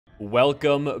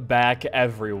Welcome back,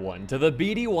 everyone, to the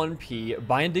BD1P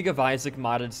Binding of Isaac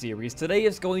modded series. Today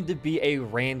is going to be a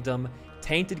random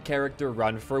tainted character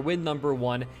run for win number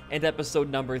 1 and episode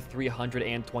number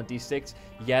 326.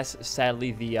 Yes,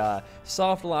 sadly, the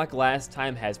soft lock last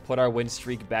time has put our win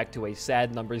streak back to a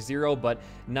sad number 0, but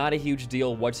not a huge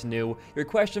deal. What's new? Your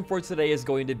question for today is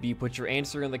going to be, put your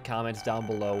answer in the comments down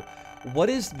below. What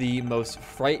is the most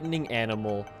frightening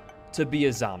animal to be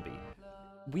a zombie?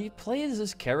 We play as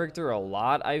this character a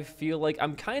lot. I feel like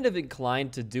I'm kind of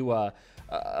inclined to do a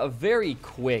very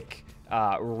quick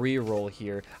reroll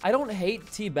here. I don't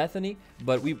hate T. Bethany,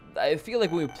 but I feel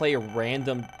like when we play a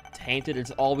random Tainted, it's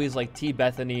always like T.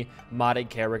 Bethany, modded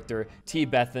character, T.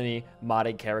 Bethany,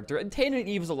 modded character, and Tainted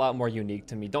Eve is a lot more unique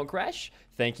to me. Don't crash.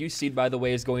 Thank you. Seed, by the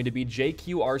way, is going to be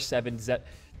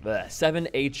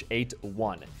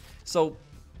JQR7H81. So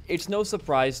it's no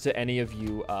surprise to any of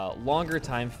you longer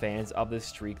time fans of this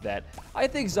streak that I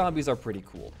think zombies are pretty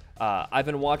cool. I've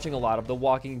been watching a lot of The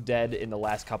Walking Dead in the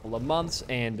last couple of months,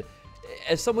 and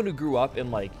as someone who grew up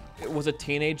in, was a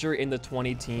teenager in the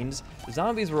 20-teens,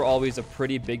 zombies were always a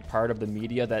pretty big part of the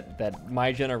media that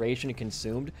my generation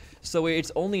consumed. So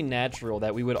it's only natural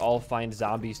that we would all find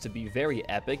zombies to be very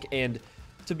epic, and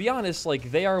to be honest,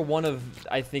 they are one of,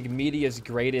 I think, media's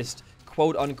greatest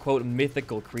quote-unquote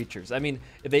mythical creatures. I mean,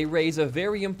 they raise a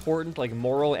very important,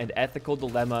 moral and ethical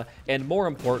dilemma, and more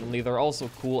importantly, they're also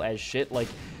cool as shit.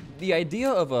 The idea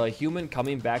of a human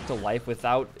coming back to life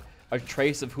without a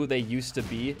trace of who they used to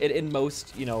be, in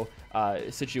most,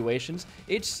 situations,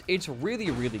 it's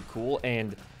really, really cool,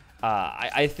 and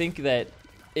I think that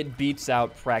it beats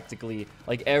out practically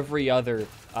every other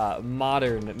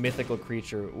modern mythical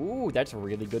creature. Ooh, that's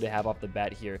really good to have off the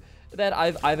bat here, that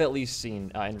I've at least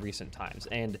seen in recent times.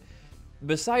 And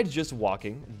besides just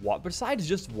watching The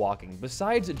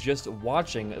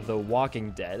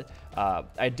Walking Dead,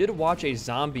 I did watch a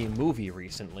zombie movie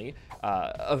recently,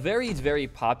 a very, very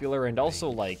popular and also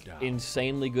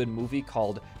insanely good movie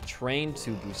called Train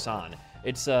to Busan.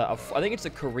 It's I think it's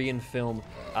a Korean film,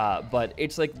 but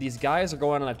it's these guys are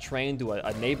going on a train to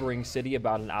a neighboring city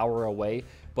about an hour away,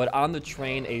 but on the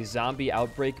train a zombie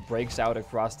outbreak breaks out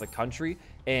across the country,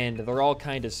 and they're all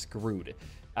kind of screwed.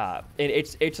 And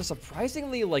it's a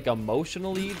surprisingly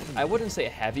emotionally, I wouldn't say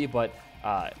heavy, but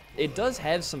it does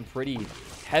have some pretty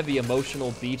heavy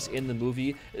emotional beats in the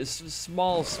movie.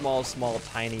 Small,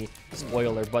 tiny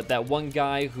spoiler, but that one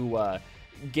guy who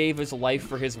gave his life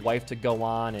for his wife to go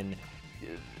on, and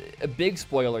a big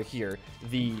spoiler here,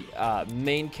 the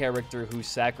main character who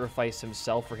sacrificed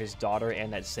himself for his daughter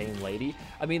and that same lady.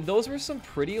 I mean, those were some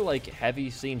pretty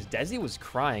heavy scenes. Desi was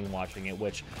crying watching it,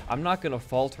 which I'm not gonna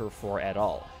fault her for at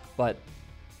all. But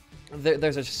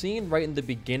there's a scene right in the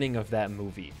beginning of that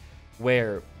movie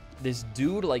where this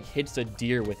dude hits a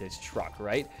deer with his truck,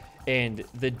 right? And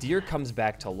the deer comes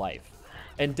back to life.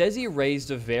 And Desi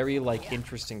raised a very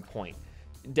interesting point.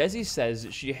 Desi says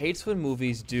she hates when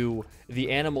movies do the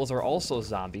animals are also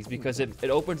zombies because it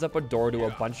opens up a door to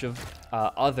a bunch of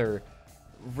other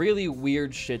really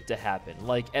weird shit to happen.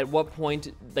 At what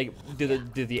point do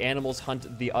the animals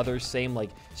hunt the other same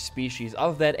species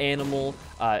of that animal?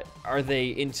 Are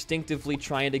they instinctively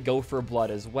trying to go for blood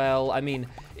as well? I mean,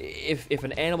 if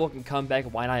an animal can come back,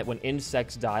 why not when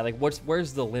insects die?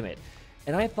 Where's the limit?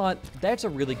 And I thought that's a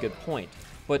really good point.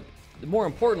 But more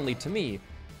importantly to me,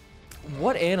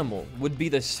 what animal would be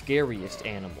the scariest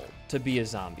animal to be a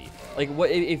zombie?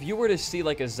 What if you were to see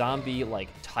a zombie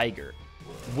tiger?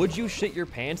 Would you shit your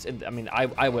pants? And I mean,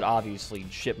 I would obviously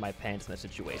shit my pants in that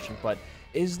situation, but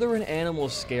is there an animal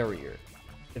scarier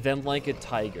than a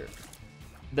tiger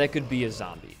that could be a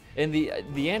zombie? And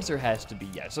the answer has to be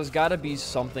yes. There's got to be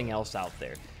something else out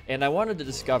there. And I wanted to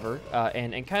discover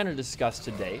and kind of discuss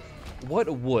today, what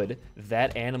would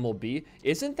that animal be?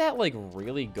 Isn't that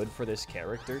really good for this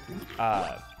character?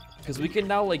 Because we can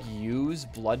now use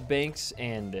blood banks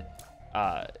and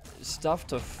stuff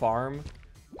to farm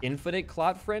infinite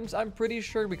clot friends, I'm pretty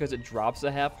sure, because it drops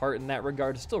a half heart in that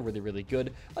regard. It's still really, really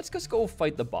good. Let's just go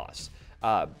fight the boss.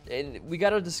 And we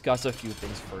gotta discuss a few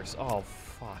things first. Oh,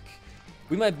 fuck.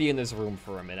 We might be in this room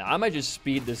for a minute. I might just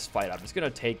speed this fight up. It's gonna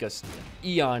take us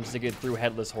eons to get through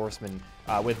Headless Horseman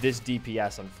with this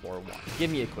DPS on floor 1.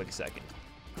 Give me a quick second.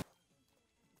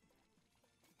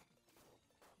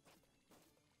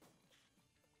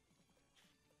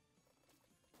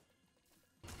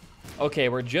 Okay,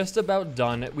 we're just about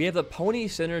done. We have the Pony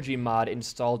Synergy mod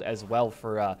installed as well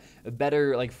for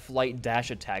better flight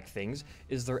dash attack things.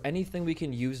 Is there anything we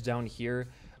can use down here?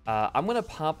 I'm gonna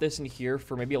pop this in here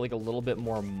for maybe a little bit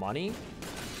more money.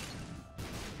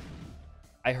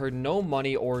 I heard no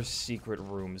money or secret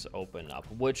rooms open up,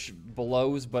 which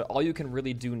blows, but all you can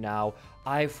really do now,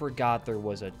 I forgot there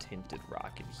was a tinted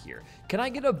rock in here. Can I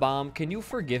get a bomb? Can you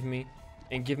forgive me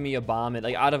and give me a bomb and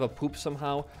like out of a poop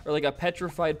somehow? Or like a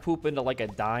petrified poop into like a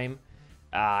dime?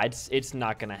 It's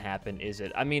not gonna happen, is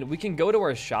it? I mean, we can go to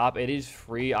our shop. It is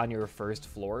free on your first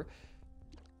floor.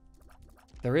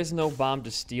 There is no bomb to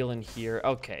steal in here.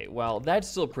 Okay, well, that's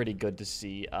still pretty good to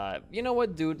see. You know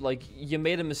what, dude? Like, you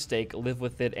made a mistake, live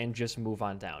with it, and just move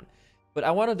on down. But I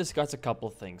want to discuss a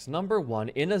couple things. Number one,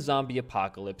 in a zombie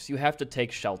apocalypse, you have to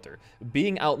take shelter.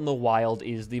 Being out in the wild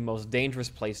is the most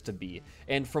dangerous place to be.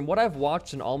 And from what I've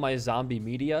watched in all my zombie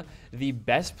media, the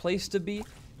best place to be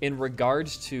in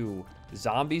regards to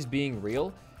zombies being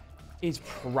real is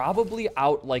probably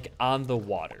out like on the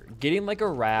water. Getting like a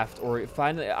raft or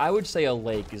finding, I would say a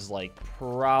lake is like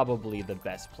probably the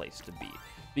best place to be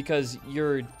because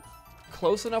you're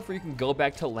close enough where you can go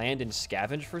back to land and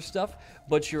scavenge for stuff,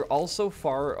 but you're also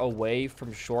far away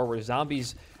from shore where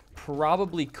zombies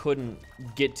probably couldn't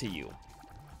get to you.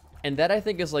 And that I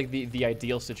think is like the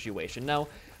ideal situation. Now,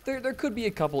 there could be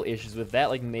a couple issues with that,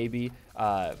 like maybe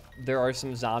there are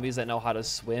some zombies that know how to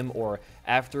swim, or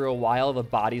after a while the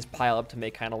bodies pile up to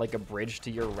make kind of like a bridge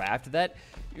to your raft. That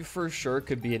for sure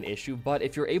could be an issue, but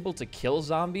if you're able to kill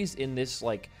zombies in this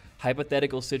like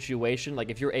hypothetical situation, like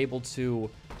if you're able to,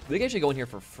 we can actually go in here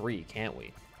for free, can't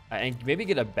we? And maybe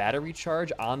get a battery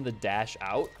charge on the dash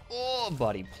out. Oh,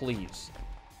 buddy, please.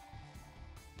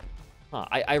 Huh,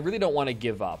 I really don't want to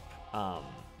give up.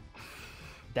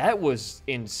 That was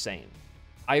insane.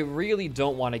 I really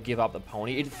don't want to give up the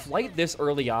pony. Flight this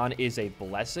early on is a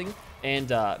blessing, and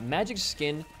magic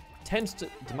skin tends to...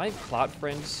 Do my cloud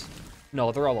friends...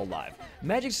 No, they're all alive.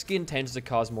 Magic skin tends to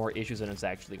cause more issues than it's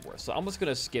actually worth, so I'm just going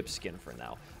to skip skin for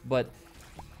now. But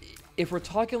if we're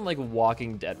talking like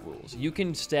Walking Dead rules, you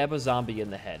can stab a zombie in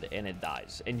the head and it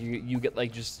dies, and you get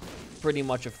like just pretty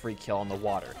much a free kill on the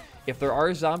water. If there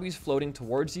are zombies floating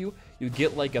towards you, you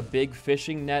get like a big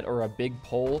fishing net or a big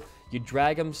pole, you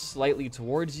drag them slightly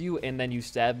towards you, and then you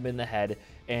stab them in the head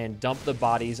and dump the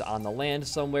bodies on the land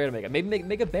somewhere to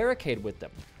make a barricade with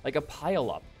them, like a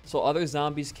pile up, so other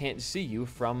zombies can't see you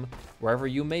from wherever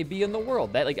you may be in the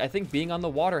world. That, like, I think being on the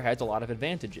water has a lot of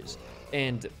advantages.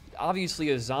 And obviously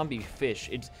a zombie fish,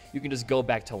 you can just go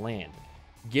back to land.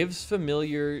 Gives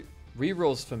familiar,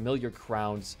 rerolls familiar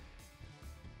crowns.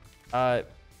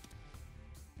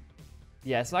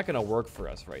 Yeah, it's not going to work for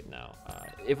us right now.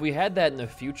 If we had that in the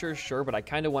future, sure, but I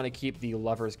kind of want to keep the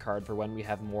Lover's card for when we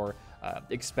have more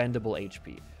expendable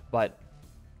HP. But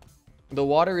the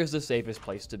water is the safest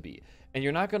place to be. And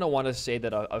you're not going to want to say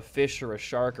that a fish or a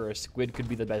shark or a squid could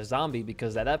be the best zombie,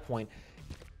 because at that point,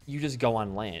 you just go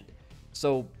on land.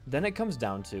 So then it comes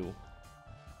down to,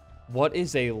 what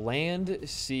is a land,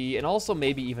 sea, and also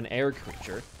maybe even air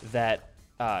creature that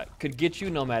could get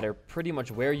you no matter pretty much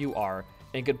where you are,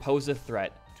 and could pose a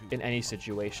threat in any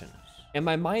situation. And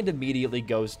my mind immediately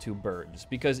goes to birds,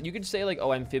 because you could say like,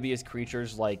 oh, amphibious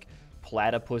creatures like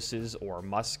platypuses or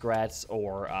muskrats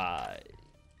or a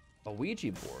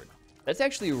Ouija board. That's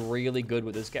actually really good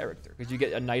with this character, because you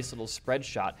get a nice little spread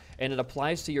shot, and it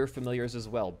applies to your familiars as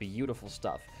well. Beautiful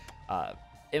stuff.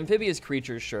 Amphibious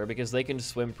creatures, sure, because they can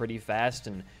swim pretty fast,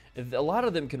 and a lot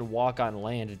of them can walk on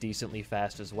land decently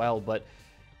fast as well, but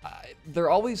they're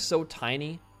always so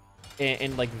tiny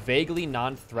and like vaguely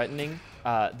non-threatening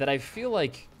that I feel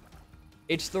like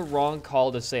it's the wrong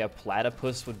call to say a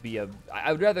platypus would be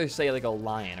I would rather say like a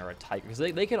lion or a tiger, because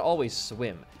they can always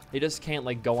swim. They just can't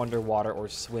like go underwater or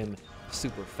swim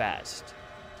super fast.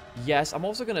 Yes, I'm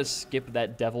also gonna skip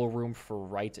that devil room for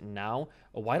right now.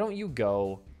 Why don't you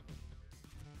go...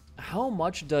 How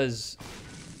much does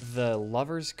the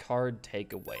Lover's card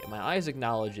take away? My eyes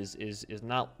acknowledge is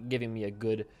not giving me a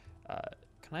good...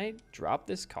 Can I drop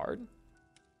this card?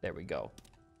 There we go.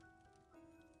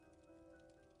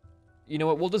 You know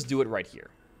what? We'll just do it right here.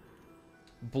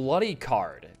 Bloody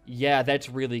card. Yeah, that's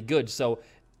really good. So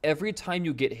every time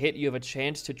you get hit, you have a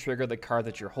chance to trigger the card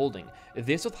that you're holding.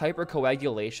 This with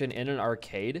hypercoagulation in an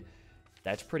arcade,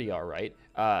 that's pretty alright.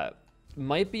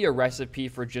 Might be a recipe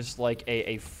for just like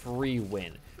a free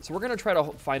win. So we're going to try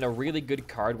to find a really good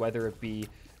card, whether it be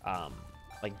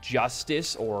like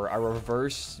Justice or a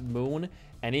Reverse Moon,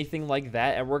 anything like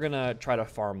that, and we're going to try to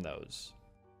farm those.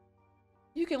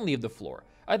 You can leave the floor.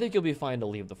 I think you'll be fine to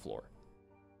leave the floor.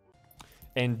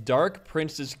 And Dark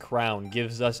Prince's Crown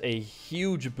gives us a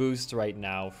huge boost right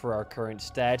now for our current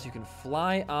stats. You can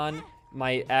fly on.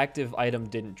 My active item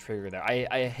didn't trigger there.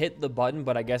 I hit the button,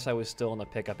 but I guess I was still in the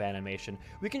pickup animation.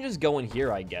 We can just go in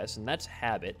here, I guess, and that's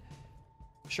habit.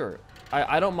 Sure,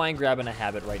 I don't mind grabbing a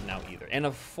habit right now either. And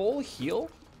a full heal?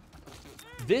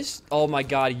 This, oh my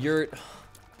god,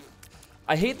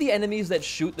 I hate the enemies that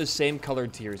shoot the same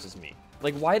colored tears as me.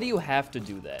 Like, why do you have to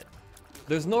do that?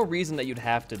 There's no reason that you'd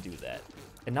have to do that.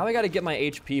 And now I gotta get my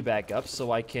HP back up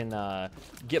so I can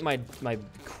get my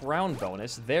crown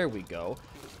bonus. There we go.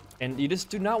 And you just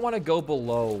do not want to go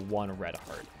below 1 red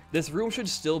heart. This room should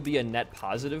still be a net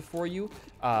positive for you.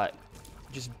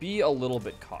 Just be a little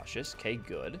bit cautious. Okay,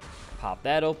 good. Pop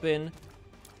that open.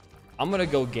 I'm gonna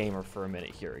go gamer for a minute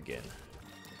here again.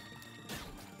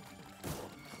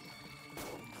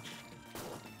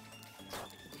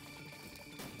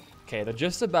 Okay, they're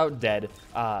just about dead.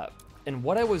 And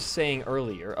what I was saying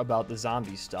earlier about the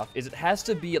zombie stuff is it has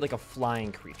to be like a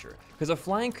flying creature. Because a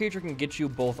flying creature can get you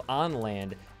both on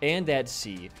land and at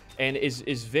sea. And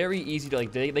is very easy to,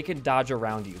 like, they can dodge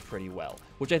around you pretty well.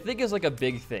 Which I think is like a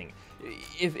big thing.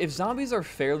 If zombies are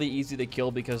fairly easy to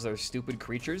kill because they're stupid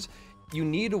creatures, you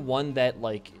need one that,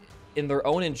 like, in their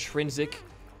own intrinsic...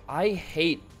 I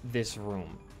hate this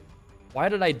room. Why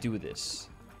did I do this?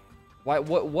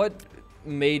 What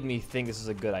made me think this is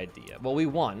a good idea? Well, we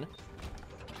won.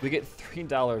 We get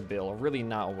 $3 bill. Really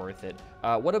not worth it.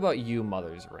 What about you,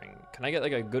 Mother's Ring? Can I get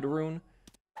like a good rune?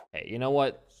 Hey, you know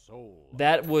what?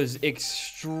 That was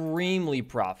extremely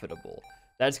profitable.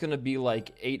 That's gonna be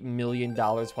like $8 million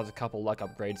plus a couple luck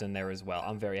upgrades in there as well.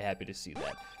 I'm very happy to see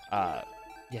that.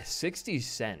 Yeah, 60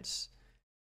 cents.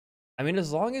 I mean,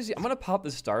 as long as I'm gonna pop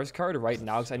the stars card right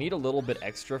now because I need a little bit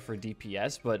extra for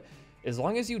DPS, but as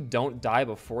long as you don't die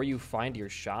before you find your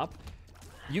shop,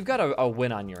 you've got a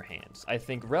win on your hands, I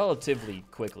think, relatively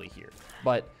quickly here.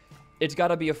 But it's got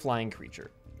to be a flying creature.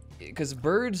 Because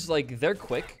birds, like, they're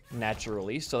quick,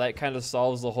 naturally, so that kind of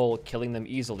solves the whole killing them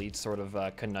easily sort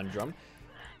of conundrum.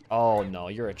 Oh, no,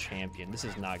 you're a champion. This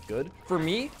is not good. For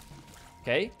me,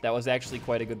 okay, that was actually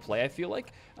quite a good play, I feel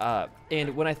like.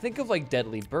 And when I think of, like,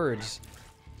 deadly birds,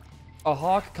 a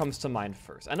hawk comes to mind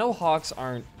first. I know hawks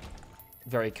aren't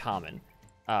very common,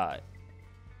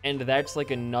 and that's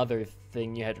like another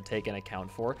thing you had to take in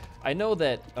account for. I know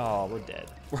that, oh, we're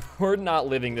dead. We're not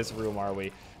living this room, are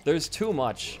we? There's too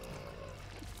much.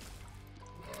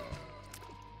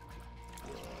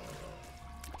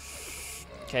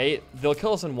 Okay, they'll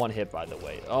kill us in 1 hit, by the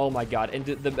way. Oh my god, and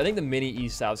I think the mini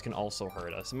E-Salves can also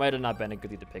hurt us. It might have not been a good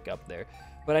thing to pick up there.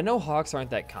 But I know hawks aren't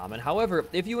that common. However,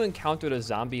 if you encountered a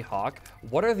zombie hawk,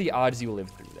 what are the odds you live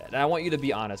through that? And I want you to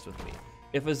be honest with me.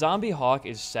 If a zombie hawk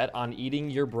is set on eating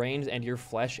your brains and your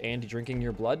flesh and drinking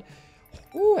your blood,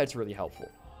 ooh, that's really helpful.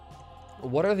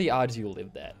 What are the odds you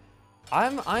live that?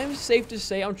 I'm safe to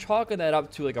say I'm chalking that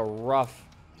up to like a rough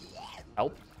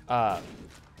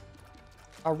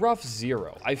a rough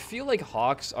 0. I feel like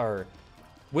hawks are,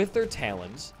 with their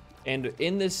talons, and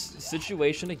in this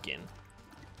situation again,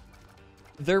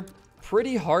 they're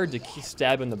pretty hard to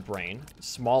stab in the brain.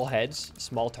 Small heads,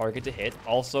 small target to hit.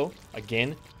 Also,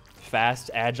 again, fast,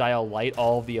 agile, light,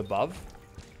 all of the above.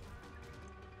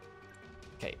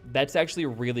 Okay, that's actually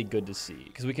really good to see,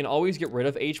 because we can always get rid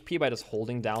of HP by just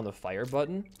holding down the fire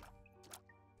button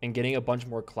and getting a bunch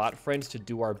more clot friends to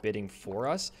do our bidding for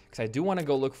us, because I do want to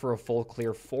go look for a full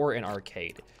clear for an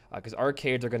arcade, because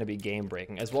arcades are going to be game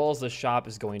breaking, as well as the shop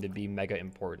is going to be mega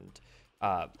important.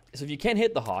 So if you can't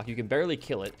hit the hawk, you can barely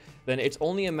kill it, then it's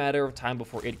only a matter of time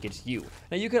before it gets you.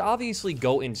 Now, you could obviously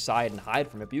go inside and hide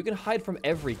from it, but you can hide from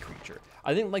every creature.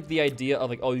 I think, like, the idea of,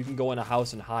 like, oh, you can go in a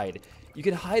house and hide. You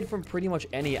can hide from pretty much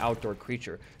any outdoor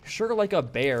creature. Sure, like a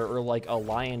bear or, like, a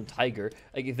lion, tiger,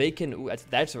 like, they can... Ooh,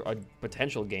 that's a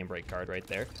potential game break card right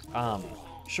there.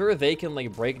 Sure, they can,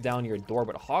 like, break down your door,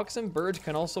 but hawks and birds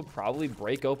can also probably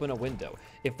break open a window.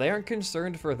 If they aren't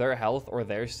concerned for their health or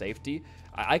their safety,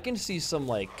 I can see some,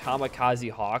 like,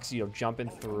 kamikaze hawks, you know, jumping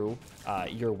through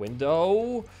your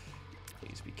window.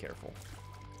 Please be careful.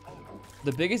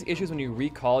 The biggest issue is when you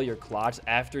recall your clots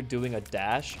after doing a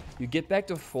dash, you get back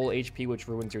to full HP, which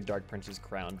ruins your Dark Prince's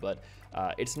crown, but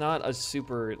it's not a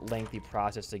super lengthy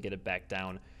process to get it back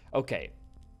down. Okay.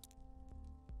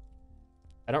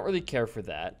 I don't really care for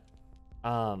that.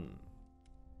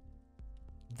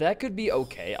 That could be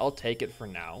okay. I'll take it for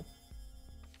now.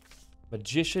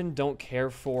 Magician, don't care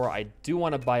for. I do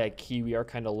want to buy a key. We are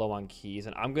kind of low on keys,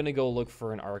 and I'm going to go look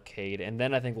for an arcade, and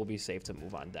then I think we'll be safe to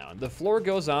move on down. The floor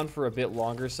goes on for a bit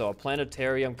longer, so a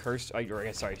planetarium,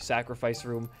 sacrifice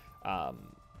room. Nah,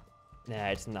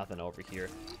 it's nothing over here.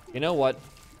 You know what?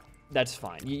 That's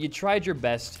fine. You tried your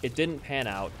best. It didn't pan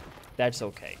out. That's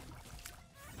okay.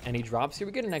 And he drops here.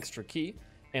 We get an extra key,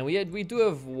 and we do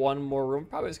have one more room.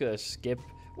 Probably just going to skip.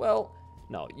 Well,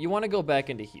 no, you want to go back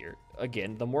into here.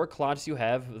 Again, the more clots you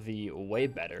have, the way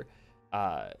better.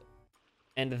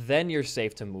 And then you're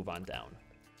safe to move on down.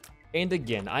 And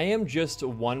again, I am just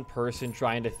one person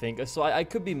trying to think, so I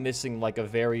could be missing like a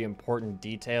very important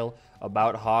detail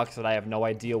about hawks that I have no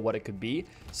idea what it could be.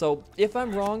 So if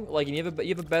I'm wrong, like you have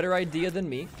a better idea than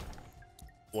me,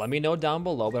 let me know down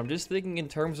below. But I'm just thinking in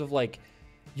terms of like,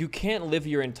 you can't live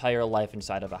your entire life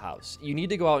inside of a house. You need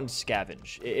to go out and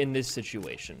scavenge in this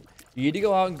situation. You need to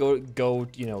go out and go,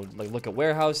 you know, like look at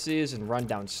warehouses and run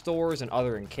down stores and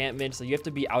other encampments. So you have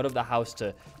to be out of the house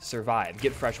to survive.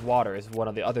 Get fresh water is one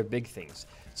of the other big things.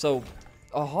 So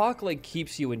a hawk like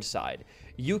keeps you inside.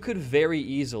 You could very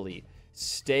easily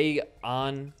stay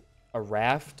on a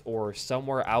raft or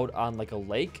somewhere out on like a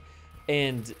lake,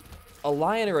 and a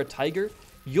lion or a tiger,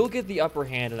 you'll get the upper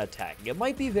hand in attacking. It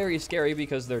might be very scary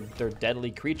because they're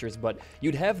deadly creatures, but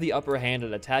you'd have the upper hand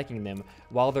in attacking them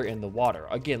while they're in the water.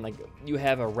 Again, like you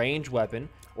have a ranged weapon,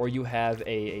 or you have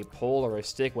a pole or a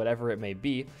stick, whatever it may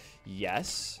be.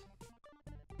 Yes.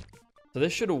 So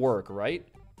this should work, right?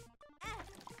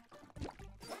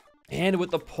 And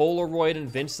with the Polaroid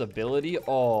invincibility,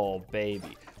 oh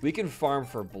baby. We can farm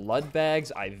for blood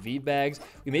bags, IV bags.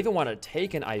 We may even want to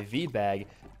take an IV bag.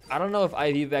 I don't know if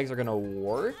IV bags are gonna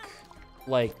work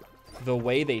like the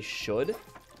way they should.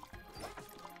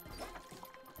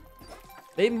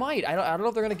 They might. I don't know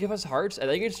if they're gonna give us hearts. I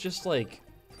think it's just like,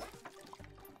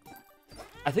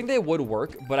 I think they would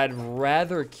work, but I'd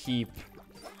rather keep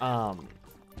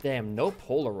damn, no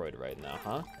Polaroid right now,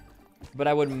 huh? But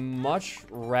I would much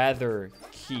rather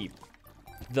keep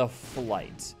the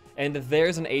flight. And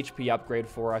there's an HP upgrade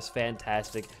for us.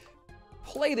 Fantastic.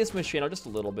 Play this machine out just a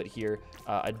little bit here.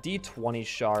 A D20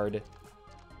 shard.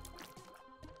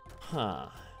 Huh.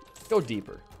 Go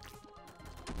deeper.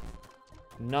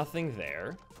 Nothing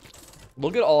there.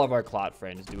 Look at all of our clot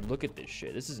friends, dude. Look at this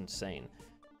shit. This is insane.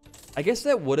 I guess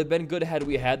that would have been good had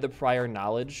we had the prior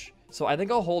knowledge. So I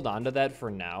think I'll hold on to that for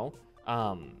now.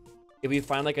 If we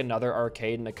find like another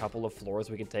arcade and a couple of floors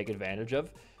we can take advantage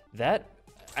of, that...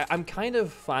 I'm kind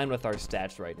of fine with our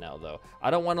stats right now, though.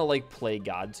 I don't want to, like, play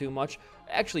God too much.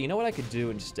 Actually, you know what I could do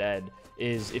instead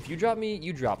is if you drop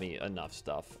me enough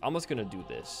stuff. I'm just going to do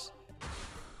this.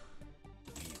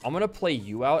 I'm going to play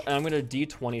you out, and I'm going to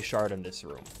D20 shard in this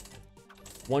room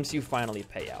once you finally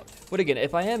pay out. But again,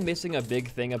 if I am missing a big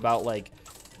thing about, like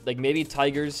maybe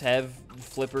tigers have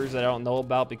flippers that I don't know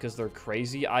about because they're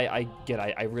crazy, I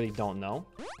really don't know.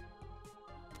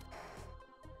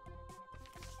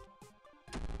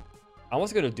 I'm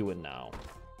just gonna do it now.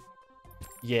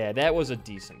 Yeah, that was a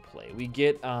decent play. We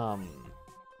get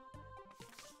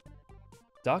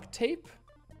duct tape.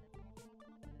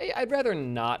 Hey, I'd rather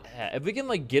not have. If we can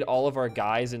like get all of our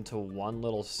guys into one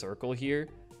little circle here.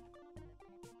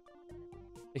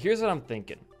 Here's what I'm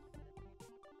thinking.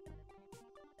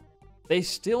 They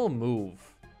still move,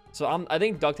 so I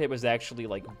think duct tape is actually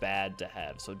like bad to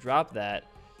have. So drop that.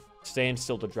 Stand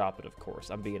still to drop it, of course.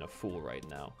 I'm being a fool right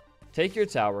now. Take your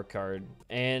tower card,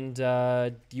 and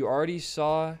you already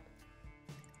saw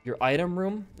your item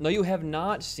room? No, you have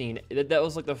not seen it. That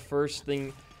was like the first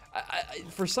thing.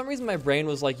 For some reason, my brain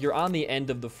was like, you're on the end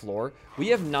of the floor. We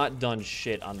have not done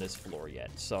shit on this floor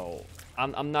yet, so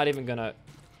I'm not even gonna...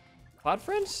 Clot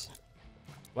friends?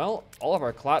 Well, all of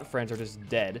our clot friends are just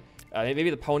dead. Maybe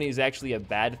the pony is actually a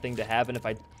bad thing to have, and if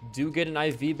I do get an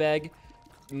IV bag,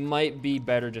 might be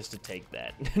better just to take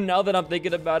that. Now that I'm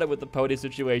thinking about it with the pony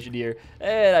situation here,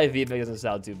 IV bag doesn't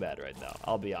sound too bad right now,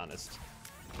 I'll be honest.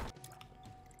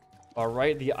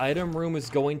 Alright, the item room is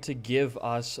going to give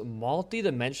us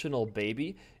multi-dimensional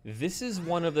baby. This is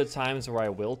one of the times where I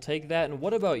will take that, and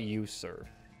what about you, sir?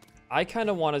 I kind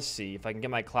of want to see if I can get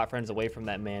my clot friends away from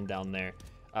that man down there.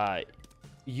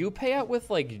 You pay out with,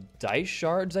 like, dice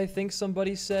shards, I think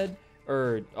somebody said?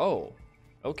 Or, oh,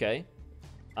 okay.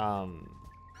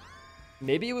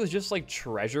 Maybe it was just like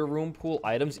treasure room pool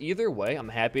items. Either way, I'm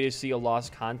happy to see a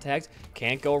lost contact.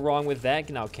 Can't go wrong with that.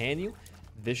 Now, can you?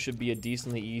 This should be a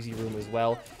decently easy room as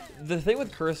well. The thing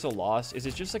with Curse of Loss is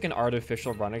it's just like an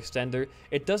artificial run extender.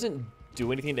 It doesn't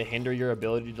do anything to hinder your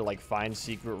ability to like find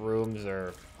secret rooms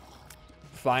or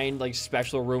find like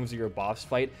special rooms of your boss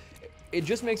fight. It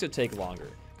just makes it take longer.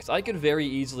 Because I could very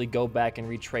easily go back and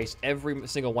retrace every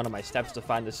single one of my steps to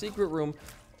find the secret room,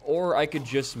 or I could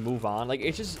just move on. Like,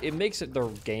 it makes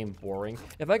the game boring.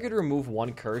 If I could remove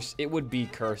one curse, it would be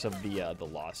Curse of the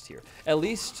Lost here. At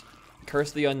least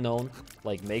Curse the Unknown,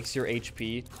 like, makes your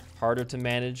HP harder to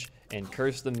manage, and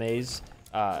Curse the Maze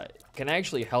can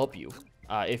actually help you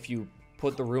if you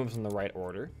put the rooms in the right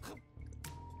order.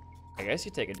 I guess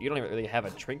you take it. You don't even really have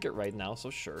a trinket right now,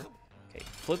 so sure. Okay,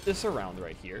 flip this around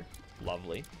right here.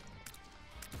 Lovely.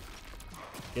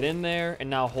 Get in there, and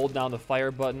now hold down the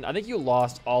fire button. I think you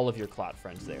lost all of your Clot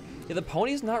friends there. Yeah, the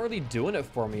pony's not really doing it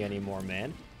for me anymore,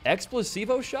 man.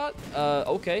 Explosivo shot?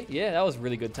 Okay. Yeah, that was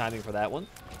really good timing for that one.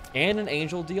 And an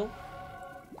angel deal.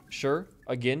 Sure.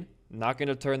 Again, not going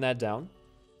to turn that down.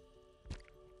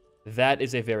 That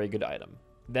is a very good item.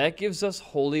 That gives us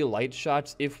holy light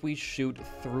shots if we shoot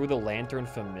through the lantern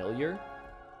familiar,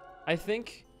 I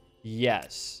think.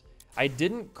 Yes. I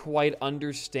didn't quite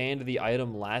understand the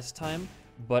item last time,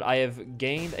 but I have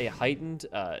gained a heightened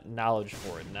knowledge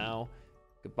for it now.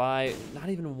 Goodbye. Not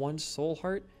even one soul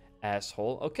heart?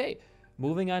 Asshole. Okay,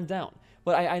 moving on down.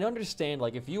 But I understand,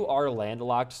 like, if you are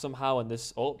landlocked somehow in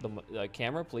this... Oh, the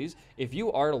camera, please. If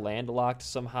you are landlocked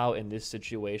somehow in this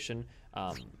situation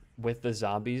with the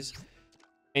zombies,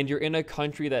 and you're in a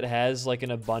country that has, like, an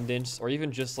abundance, or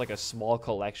even just, like, a small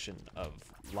collection of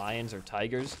lions or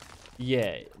tigers,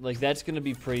 yeah, like, that's going to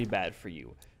be pretty bad for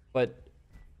you. But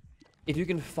if you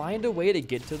can find a way to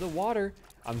get to the water,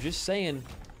 I'm just saying,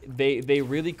 they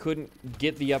really couldn't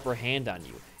get the upper hand on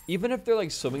you. Even if they're,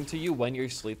 like, swimming to you when you're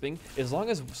sleeping, as long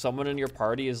as someone in your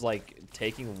party is, like,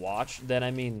 taking watch, then,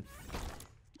 I mean,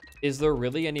 is there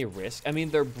really any risk? I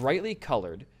mean, they're brightly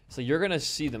colored, so you're going to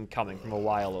see them coming from a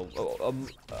mile away.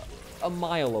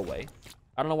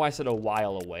 I don't know why I said a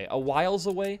while away. A whiles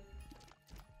away?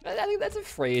 I think that's a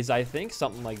phrase, I think.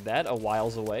 Something like that, a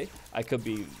whiles away. I could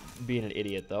be being an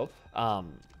idiot, though.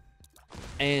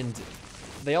 And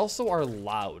they also are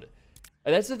loud.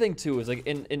 And that's the thing, too, is, like,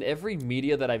 in every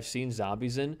media that I've seen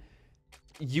zombies in,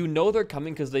 you know they're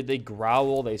coming because they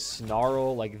growl, they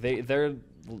snarl, like, they're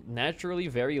naturally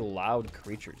very loud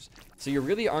creatures. So you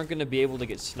really aren't going to be able to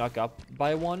get snuck up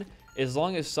by one. As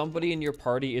long as somebody in your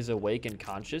party is awake and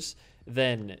conscious,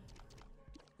 then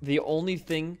the only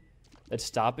thing that's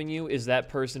stopping you is that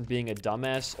person being a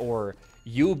dumbass, or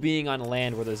you being on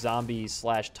land where the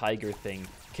zombie/tiger thing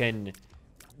can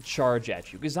charge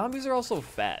at you, because zombies are also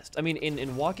fast. I mean,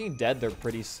 in Walking Dead they're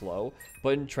pretty slow,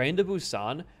 but in Train to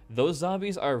Busan those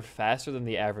zombies are faster than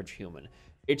the average human.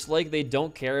 It's like they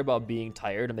don't care about being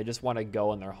tired and they just want to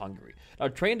go and they're hungry. Now,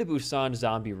 Train to Busan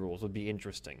zombie rules would be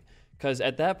interesting, because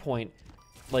at that point,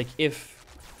 like, if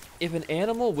an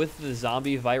animal with the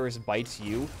zombie virus bites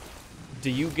you, do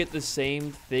you get the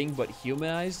same thing but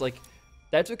humanized? Like,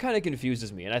 that's what kind of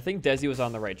confuses me, and I think Desi was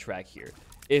on the right track here.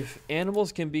 If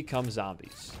animals can become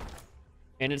zombies,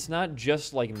 and it's not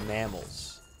just like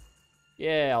mammals,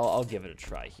 yeah, I'll give it a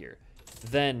try here.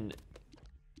 Then,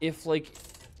 if, like,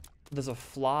 there's a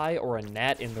fly or a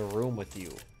gnat in the room with you,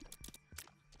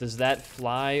 does that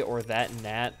fly or that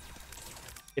gnat,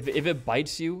 if it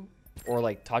bites you or,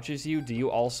 like, touches you, do you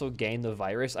also gain the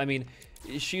virus? I mean,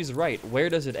 she's right. Where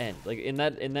does it end? Like, in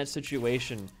that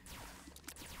situation,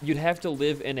 you'd have to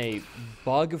live in a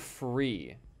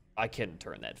bug-free... I couldn't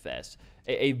turn that fast.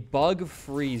 A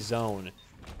bug-free zone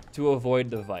to avoid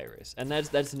the virus, and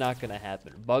that's not going to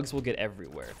happen. Bugs will get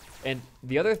everywhere. And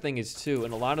the other thing is, too,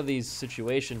 in a lot of these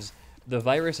situations, the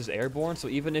virus is airborne, so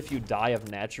even if you die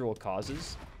of natural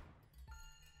causes,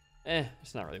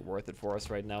 it's not really worth it for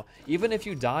us right now. Even if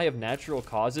you die of natural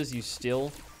causes, you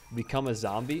still become a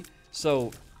zombie.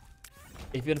 So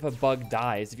even if a bug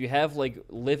dies, if you have, like,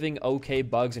 living okay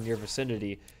bugs in your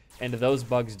vicinity, and those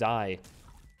bugs die,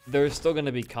 they're still going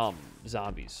to become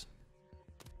zombies.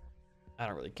 I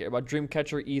don't really care about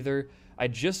Dreamcatcher either. I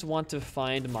just want to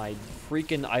find my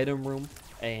freaking item room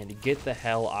and get the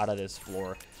hell out of this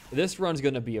floor. This run's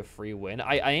going to be a free win.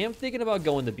 I am thinking about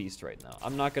going the Beast right now.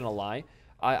 I'm not going to lie.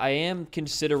 I am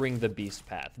considering the Beast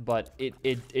path, but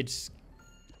it's...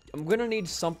 I'm going to need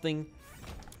something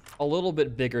a little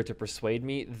bit bigger to persuade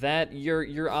me that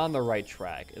you're on the right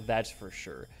track. That's for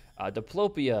sure.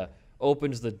 Diplopia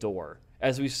opens the door,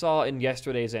 as we saw in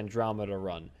yesterday's Andromeda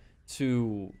run,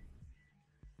 to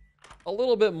a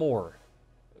little bit more.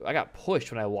 I got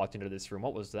pushed when I walked into this room.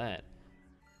 What was that?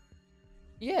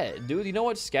 Yeah, dude, you know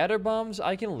what? Scatter bombs,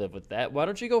 I can live with that. Why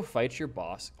don't you go fight your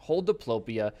boss? Hold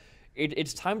Diplopia.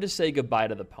 It's time to say goodbye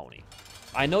to the pony.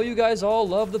 I know you guys all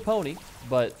love the pony,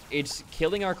 but it's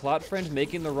killing our Clot friends,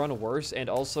 making the run worse, and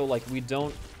also, like, we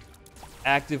don't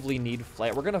actively need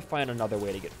flight. We're going to find another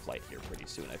way to get flight here pretty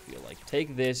soon, I feel like.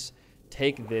 Take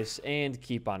this, and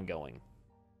keep on going.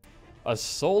 A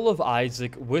Soul of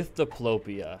Isaac with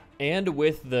Diplopia, and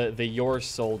with the Your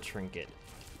Soul trinket.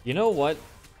 You know what?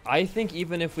 I think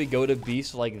even if we go to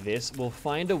Beast like this, we'll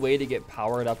find a way to get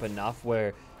powered up enough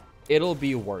where it'll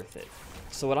be worth it.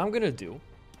 So what I'm going to do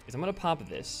is I'm going to pop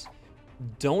this.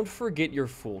 Don't forget your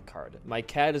Fool card. My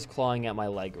cat is clawing at my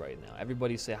leg right now.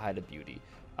 Everybody say hi to Beauty.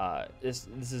 This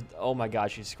is, oh my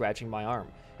gosh, she's scratching my arm.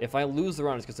 If I lose the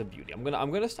round, it's because of Beauty. I'm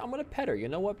gonna pet her. You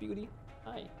know what, Beauty?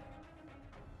 Hi.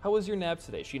 How was your nap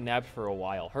today? She napped for a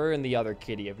while. Her and the other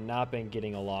kitty have not been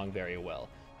getting along very well.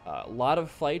 A lot of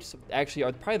fights.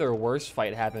 Actually, probably their worst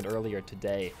fight happened earlier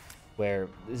today, where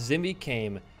Zimmy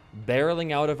came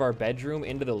barreling out of our bedroom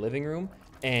into the living room,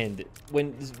 and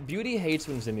when Beauty hates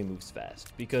when Zimmy moves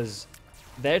fast, because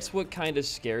that's what kind of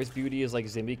scares Beauty, is like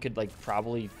Zimmy could like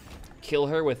probably kill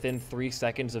her within 3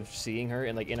 seconds of seeing her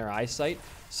and like in her eyesight.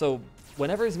 So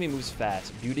whenever Zimmy moves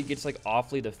fast, Beauty gets like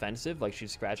awfully defensive, like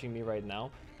she's scratching me right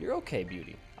now. You're okay,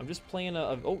 Beauty. I'm just playing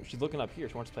oh, she's looking up here.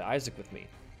 She wants to play Isaac with me.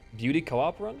 Beauty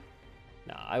co-op run?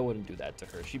 Nah, I wouldn't do that to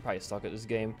her. She'd probably suck at this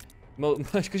game. Much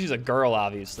because she's a girl,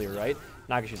 obviously, right?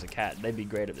 Not because she's a cat. They'd be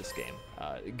great at this game.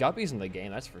 Guppy's in the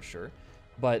game, that's for sure.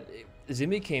 But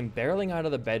Zimmy came barreling out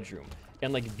of the bedroom,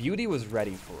 and like Beauty was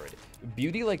ready for it.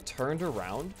 Beauty like turned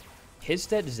around,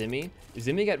 hissed at Zimmy.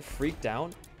 Zimmy got freaked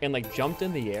out and like jumped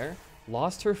in the air,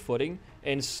 lost her footing,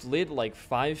 and slid like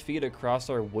 5 feet across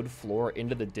our wood floor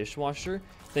into the dishwasher.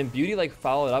 Then Beauty like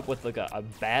followed up with like a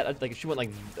bat, like she went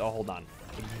like, oh, hold on,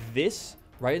 like this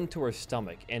right into her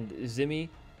stomach, and Zimmy,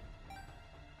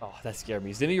 oh, that scared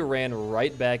me. Zimmy ran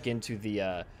right back into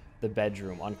the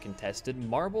bedroom uncontested.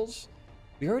 Marbles?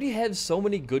 We already have so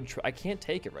many good, I can't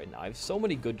take it right now. I have so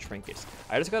many good trinkets.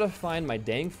 I just gotta find my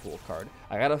dang Fool card.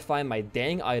 I gotta find my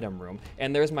dang item room,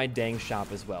 and there's my dang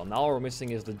shop as well. Now all we're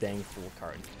missing is the dang Fool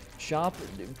card. Shop,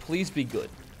 please be good.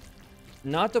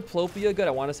 Not Diplopia good,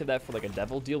 I wanna save that for like a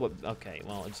devil deal, but okay,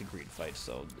 well, it's a greed fight,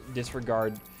 so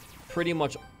disregard pretty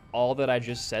much all that I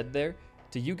just said there.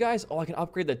 Do you guys, oh, I can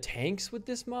upgrade the tanks with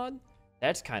this mod?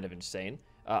 That's kind of insane.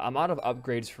 I'm out of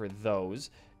upgrades for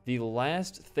those. The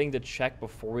last thing to check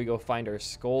before we go find our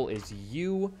skull is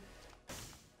you.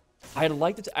 I'd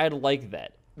like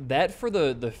that. That for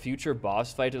the future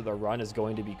boss fight of the run is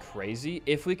going to be crazy.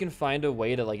 If we can find a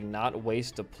way to like not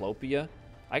waste Diplopia,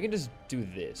 I can just do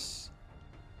this.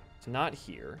 It's not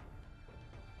here.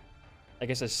 I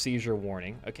guess a seizure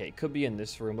warning. Okay, it could be in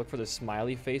this room. Look for the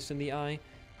smiley face in the eye.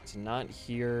 It's not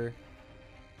here.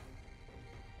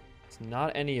 It's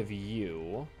not any of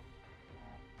you.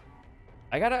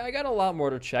 I got a lot more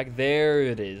to check. There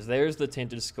it is. There's the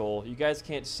tinted skull. You guys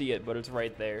can't see it, but it's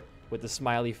right there with the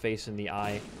smiley face in the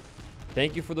eye.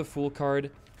 Thank you for the Fool card.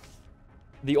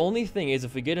 The only thing is,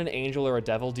 if we get an angel or a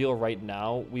devil deal right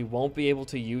now, we won't be able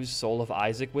to use Soul of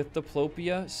Isaac with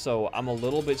Diplopia, so I'm a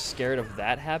little bit scared of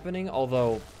that happening,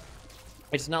 although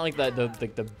it's not like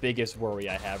the biggest worry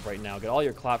I have right now. Get all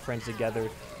your Clot friends together.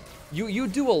 You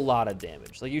do a lot of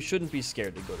damage. Like, you shouldn't be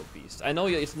scared to go to Beast. I know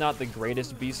it's not the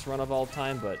greatest Beast run of all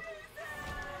time, but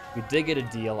we did get a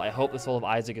deal. I hope the Soul of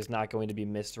Isaac is not going to be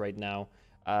missed right now.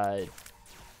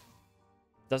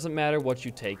 Doesn't matter what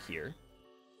you take here.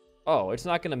 Oh, it's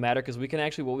not going to matter because we can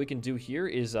actually, what we can do here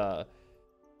is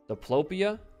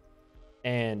Diplopia,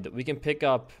 and we can pick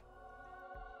up,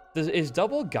 is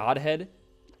double Godhead?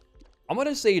 I'm going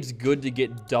to say it's good to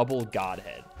get double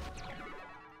Godhead.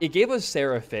 It gave us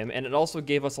Seraphim, and it also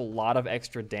gave us a lot of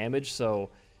extra damage, so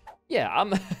yeah,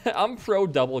 I'm pro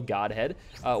double Godhead.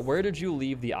 Where did you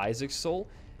leave the Isaac soul?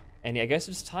 And I guess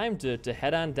it's time to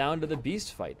head on down to the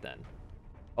Beast fight then.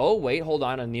 Oh, wait, hold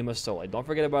on, Anima Sole. Don't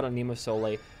forget about Anima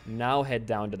Sole. Now head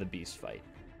down to the Beast fight.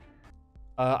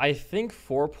 I think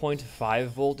 4.5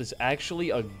 volt is actually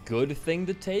a good thing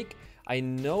to take. I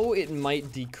know it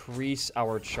might decrease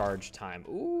our charge time.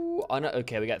 Ooh,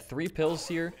 okay, we got 3 pills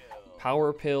here.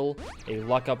 Power pill, a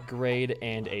luck upgrade,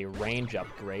 and a range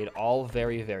upgrade. All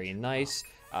very, very nice.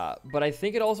 But I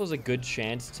think it also has a good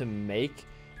chance to make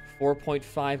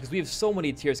 4.5, because we have so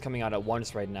many tiers coming out at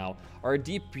once right now. Our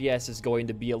DPS is going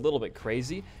to be a little bit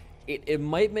crazy. It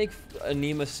might make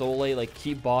Anima Sole like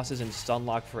keep bosses in stun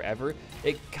lock forever.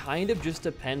 It kind of just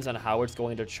depends on how it's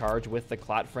going to charge with the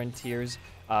Clot Friend tiers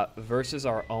versus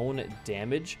our own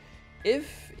damage.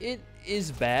 If it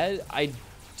is bad, I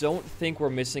don't think we're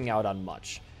missing out on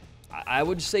much. I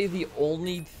would say the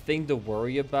only thing to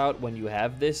worry about when you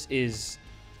have this is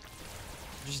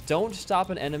just don't stop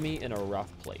an enemy in a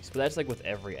rough place. But that's like with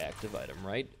every active item,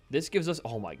 right? This gives us,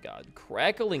 oh my god,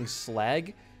 Crackling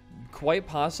Slag, quite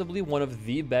possibly one of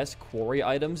the best quarry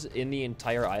items in the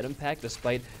entire item pack,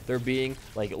 despite there being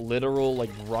like literal like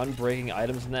run-breaking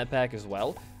items in that pack as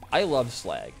well. I love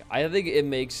Slag. I think it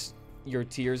makes your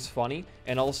tiers funny,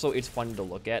 and also it's fun to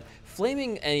look at.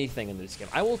 Flaming anything in this game,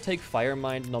 I will take Fire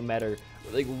Mind no matter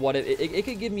like what it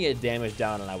could give me a damage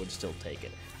down and I would still take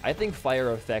it. I think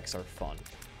fire effects are fun,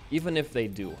 even if they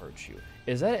do hurt you.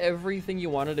 Is that everything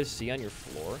you wanted to see on your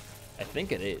floor? I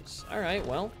think it is. All right,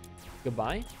 well,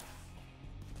 goodbye.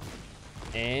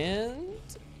 And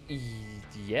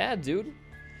yeah, dude.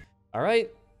 All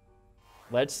right,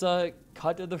 let's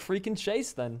cut to the freaking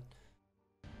chase then.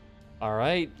 All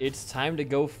right, it's time to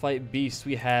go fight beasts.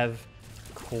 We have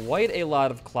quite a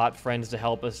lot of Clot friends to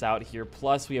help us out here.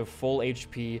 Plus, we have full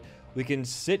HP. We can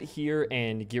sit here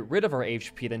and get rid of our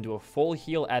HP, then do a full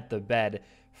heal at the bed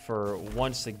for,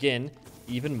 once again,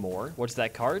 even more. What's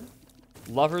that card?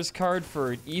 Lover's card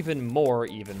for even more.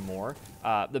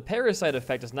 The Parasite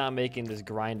effect is not making this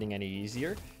grinding any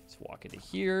easier. Let's walk into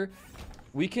here.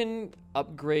 We can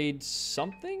upgrade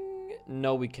something?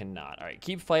 No, we cannot. All right,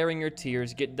 keep firing your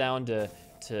tears. Get down to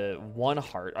 1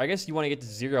 heart. I guess you want to get to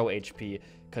 0 HP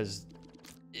because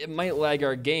it might lag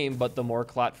our game, but the more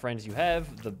Clot friends you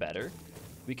have, the better.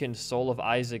 We can Soul of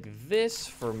Isaac this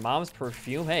for Mom's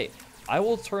Perfume. Hey, I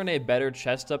will turn a better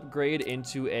chest upgrade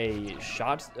into a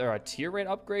shot or a tier rate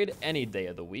upgrade any day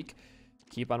of the week.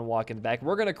 Keep on walking back.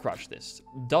 We're gonna crush this.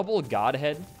 Double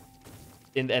Godhead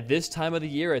at this time of the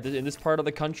year, in this part of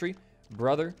the country,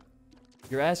 brother.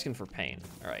 You're asking for pain.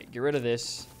 All right, get rid of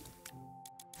this.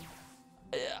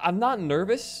 I'm not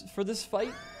nervous for this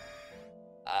fight.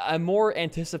 I'm more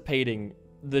anticipating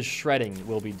the shredding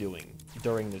we'll be doing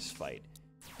during this fight.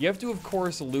 You have to, of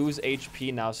course, lose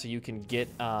HP now so you can get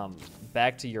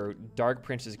back to your Dark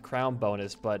Prince's Crown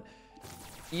bonus, but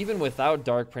even without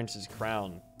Dark Prince's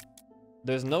Crown,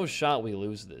 there's no shot we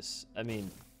lose this. I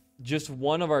mean, just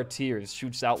one of our tiers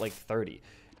shoots out like 30.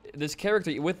 This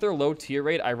character, with their low tier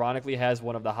rate, ironically has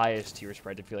one of the highest tier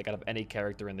spreads, I feel like, out of any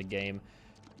character in the game.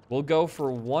 We'll go for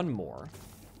 1 more.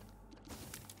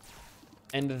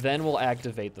 And then we'll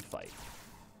activate the fight.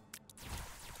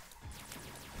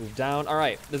 Move down. All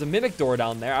right, there's a Mimic Door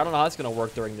down there. I don't know how that's going to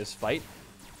work during this fight.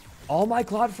 All my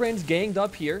Clot friends ganged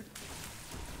up here.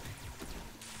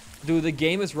 Dude, the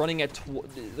game is running at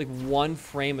like 1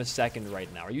 frame a second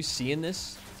right now. Are you seeing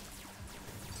this?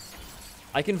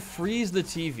 I can freeze the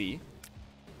TV.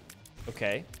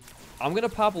 Okay. I'm going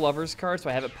to pop Lover's card, so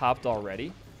I have it popped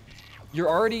already. You're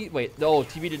already... Wait, no,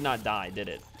 TV did not die, did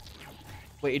it?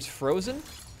 Wait, it's frozen?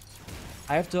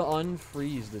 I have to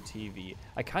unfreeze the TV.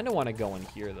 I kind of want to go in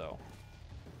here, though.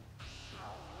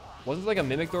 Wasn't there like a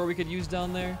Mimic Door we could use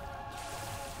down there?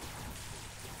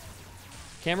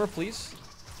 Camera, please.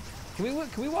 Can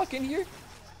we walk in here?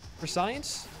 For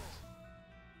science?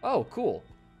 Oh, cool.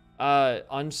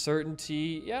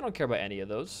 Uncertainty. Yeah, I don't care about any of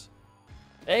those.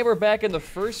 Hey, we're back in the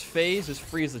first phase. Just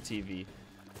freeze the TV.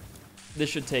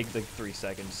 This should take like 3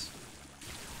 seconds.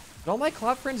 But all my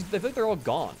Clot friends, I think they're all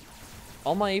gone.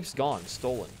 All my apes gone,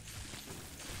 stolen.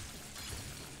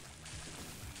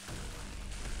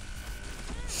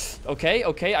 Okay,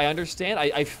 okay, I understand.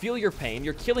 I feel your pain.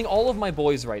 You're killing all of my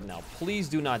boys right now. Please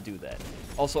do not do that.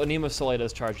 Also, Anima Soleil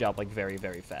does charge out like very,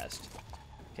 very fast.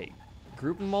 Okay,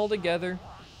 group them all together.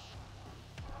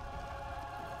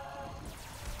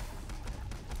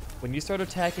 When you start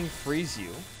attacking, freeze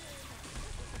you.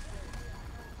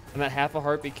 I'm at half a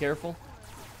heart, be careful.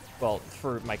 Well,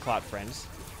 for my Clot friends.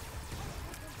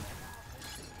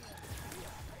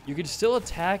 You could still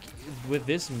attack with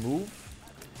this move.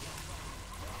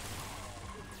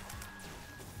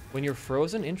 When you're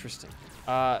frozen? Interesting.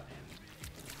 I'm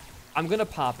gonna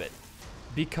pop it.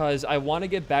 Because I want to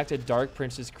get back to Dark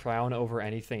Prince's Crown over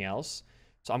anything else.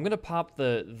 So I'm gonna pop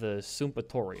the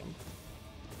Sumpatorium.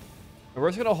 And we're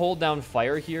just gonna hold down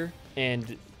fire here.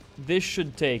 And this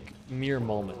should take mere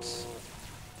moments.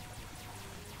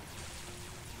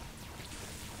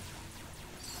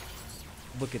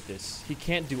 Look at this. He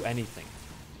can't do anything.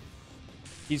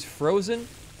 He's frozen.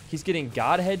 He's getting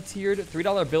Godhead tiered.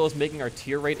 $3 bill is making our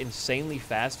tier rate insanely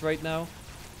fast right now.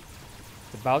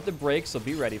 It's about to break, so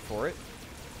be ready for it.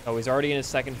 Oh, he's already in his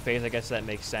second phase. I guess that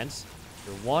makes sense.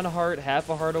 You're 1 heart, half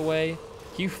a heart away.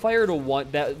 He fired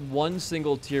that one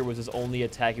single tier was his only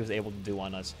attack he was able to do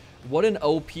on us. What an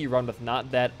OP run with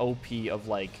not that OP of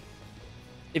like...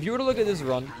 If you were to look at this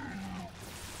run,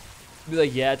 you'd be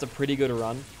like, yeah, it's a pretty good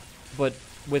run. But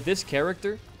with this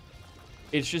character,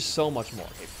 it's just so much more.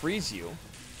 Okay, freeze you.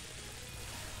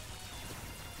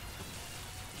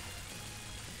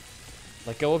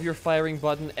 Let go of your firing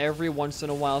button every once in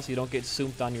a while so you don't get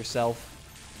souped on yourself.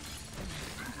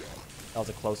 That was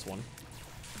a close one.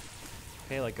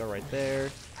 Okay, let go right there.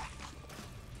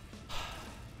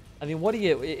 I mean, what do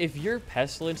you... If you're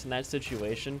Pestilence in that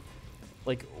situation,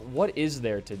 like, what is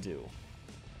there to do?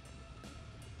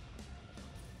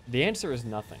 The answer is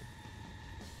nothing.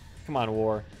 Come on,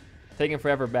 War. Taking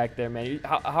forever back there, man.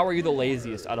 How are you the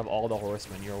laziest out of all the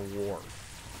horsemen? You're a War.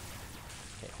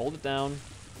 Okay, hold it down.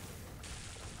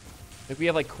 I think we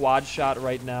have, like, quad shot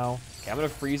right now. Okay, I'm going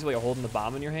to freeze while you're holding the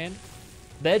bomb in your hand.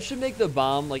 That should make the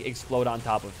bomb, like, explode on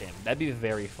top of him. That'd be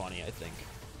very funny, I think.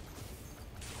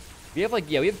 We have, like,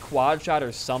 yeah, we have quad shot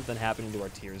or something happening to our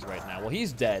tiers right now. Well,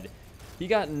 he's dead. He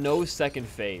got no second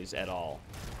phase at all.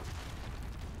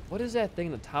 What is that thing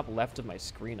in the top left of my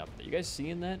screen up there? You guys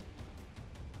seeing that?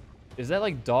 Is that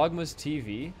like Dogma's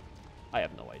TV? I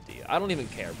have no idea. I don't even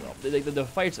care, bro. The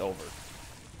fight's over.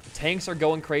 The tanks are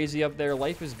going crazy up there.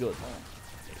 Life is good.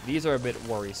 Okay, these are a bit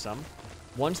worrisome.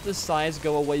 Once the size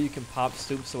go away, you can pop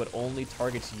soup so it only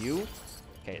targets you.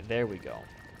 Okay, there we go.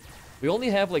 We only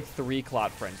have like 3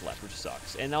 Clot friends left, which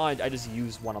sucks. And now I just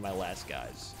used one of my last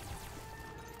guys.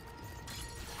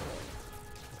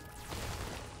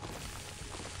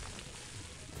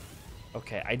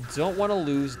 Okay, I don't want to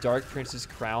lose Dark Prince's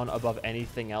crown above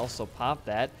anything else, so pop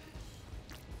that.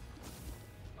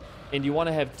 And you want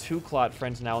to have 2 Clot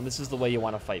friends now, and this is the way you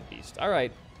want to fight Beast.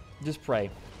 Alright, just pray.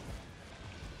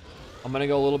 I'm going to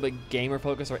go a little bit gamer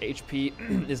focus. Our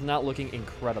HP is not looking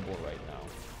incredible right now.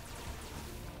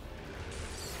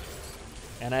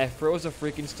 And I froze a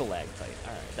freaking stalactite.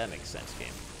 Alright, that makes sense,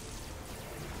 game.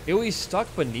 Ew, he's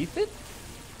stuck beneath it?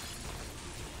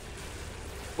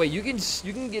 Wait, you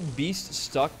can get Beast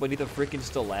stuck beneath a freaking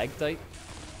stalactite?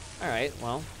 Alright,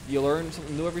 well, you learn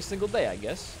something new every single day, I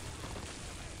guess.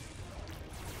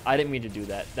 I didn't mean to do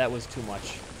that. That was too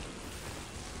much.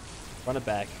 Run it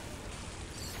back.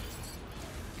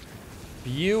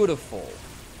 Beautiful.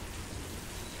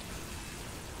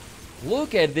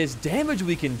 Look at this damage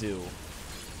we can do.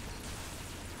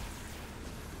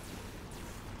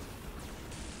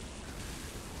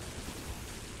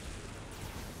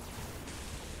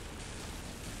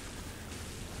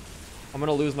 I'm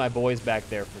gonna lose my boys back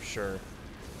there for sure.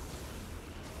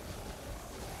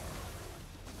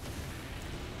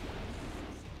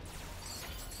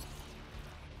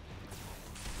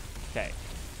 Okay,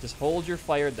 just hold your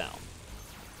fire down.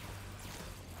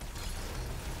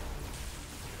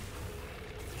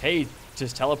 Okay,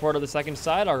 just teleport to the second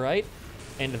side, all right.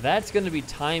 And that's gonna be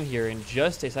time here in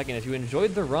just a second. If you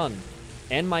enjoyed the run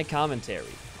and my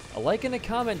commentary, a like and a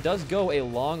comment does go a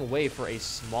long way for a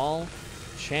small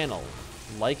channel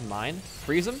like mine.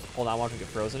 Freeze him. Hold on, I want him to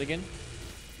get frozen again.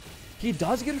 He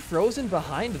does get frozen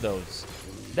behind those.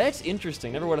 That's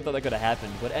interesting. Never would have thought that could have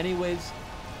happened. But anyways,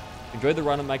 enjoy the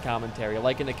run of my commentary. A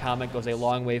like and a comment goes a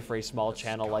long way for a small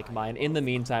channel like mine. In the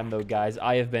meantime, though, guys,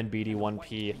 I have been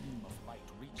BD1P.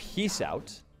 Peace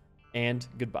out and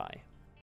goodbye.